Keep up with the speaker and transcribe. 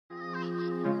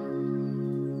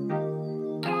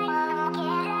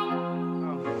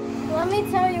me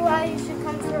tell you why you should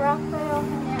come to Rafael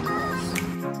Hernandez.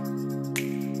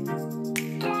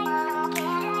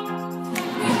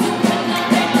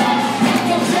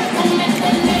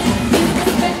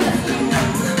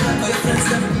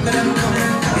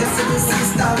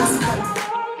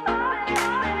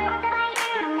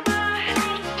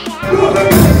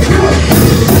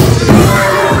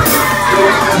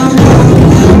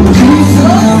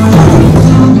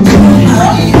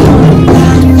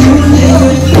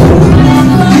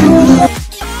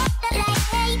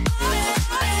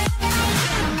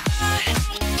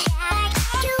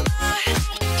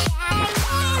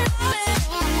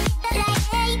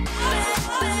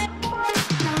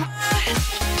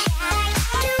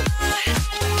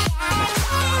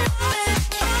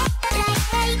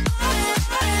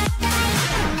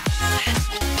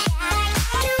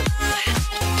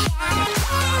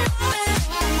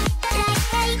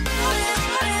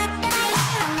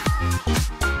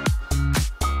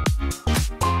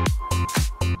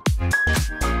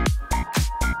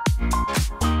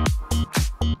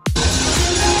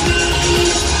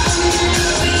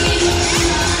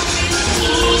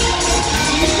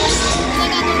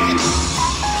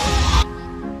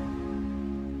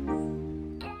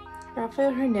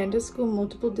 Rafael Hernandez School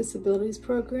Multiple Disabilities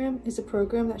Program is a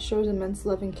program that shows immense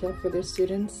love and care for their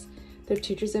students. Their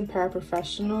teachers and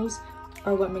paraprofessionals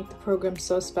are what make the program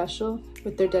so special,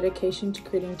 with their dedication to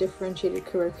creating differentiated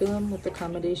curriculum with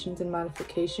accommodations and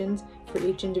modifications for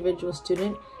each individual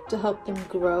student to help them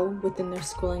grow within their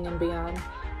schooling and beyond.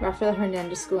 Rafael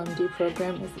Hernandez School MD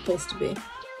program is the place to be.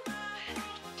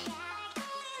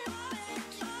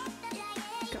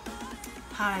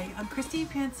 Hi, I'm Christy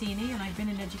Pancini and I've been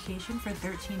in education for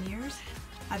 13 years.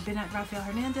 I've been at Rafael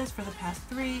Hernandez for the past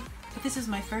 3, but this is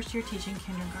my first year teaching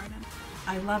kindergarten.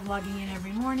 I love logging in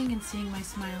every morning and seeing my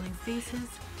smiling faces.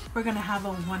 We're going to have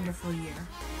a wonderful year.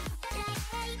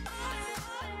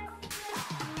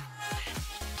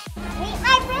 Meet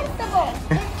my principal.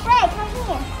 It's Fred. Come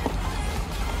here.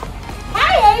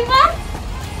 Hi, Ava.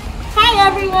 Hi,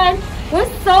 everyone.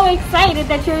 We're so excited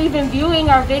that you're even viewing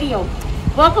our video.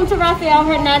 Welcome to Rafael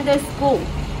Hernandez School.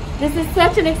 This is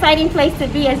such an exciting place to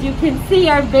be. As you can see,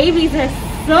 our babies are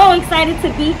so excited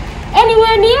to be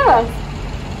anywhere near us.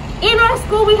 In our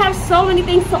school, we have so many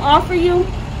things to offer you.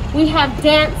 We have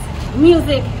dance,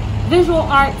 music, visual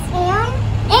arts, and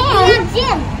we have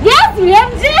gym. Yes, we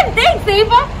have gym. Thanks,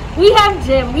 Ava. We have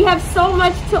gym. We have so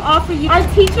much to offer you. Our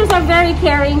teachers are very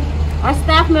caring. Our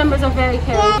staff members are very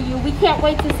caring for you. We can't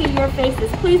wait to see your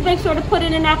faces. Please make sure to put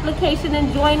in an application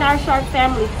and join our Shark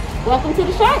family. Welcome to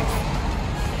the Sharks.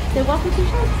 Say welcome to the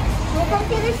Sharks. Welcome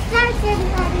to the Sharks,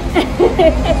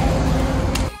 everybody.